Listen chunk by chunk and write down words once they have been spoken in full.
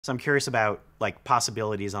So I'm curious about like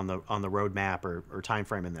possibilities on the roadmap or time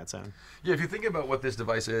frame in that zone. Yeah, if you think about what this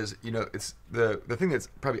device is, it's the thing that's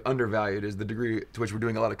probably undervalued is the degree to which we're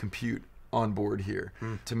doing a lot of compute on board here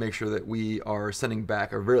to make sure that we are sending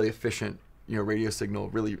back a really efficient radio signal,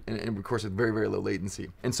 really, and of course with very, very low latency.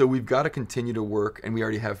 And so we've got to continue to work, and we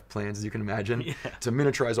already have plans, as you can imagine, to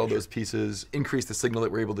miniaturize all those pieces, increase the signal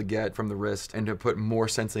that we're able to get from the wrist, and to put more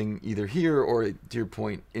sensing either here or, to your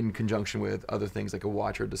point, in conjunction with other things like a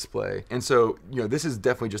watch or display. And so, this is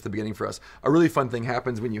definitely just the beginning for us. A really fun thing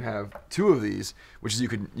happens when you have two of these, which is you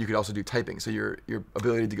could also do typing. So your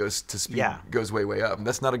ability to go to speed goes way, way up. And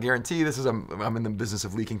that's not a guarantee. This is I'm in the business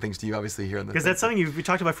of leaking things to you, obviously, here on the. Because that's something we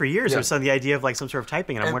talked about for years. Or some the idea of like some sort of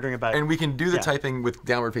typing, and I'm wondering about. And we can do the typing with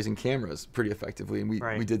downward-facing cameras pretty effectively, and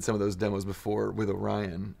we did some of those demos before with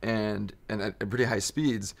Orion, and at pretty high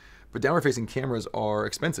speeds. But downward-facing cameras are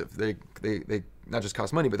expensive. They not just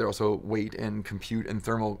cost money, but they're also weight and compute and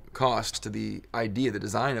thermal cost to the idea, the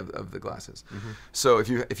design of the glasses. So if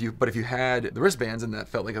you had the wristbands, and that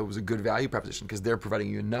felt like it was a good value proposition because they're providing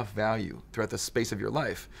you enough value throughout the space of your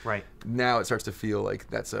life. Right. Now it starts to feel like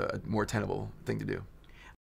that's a more tenable thing to do.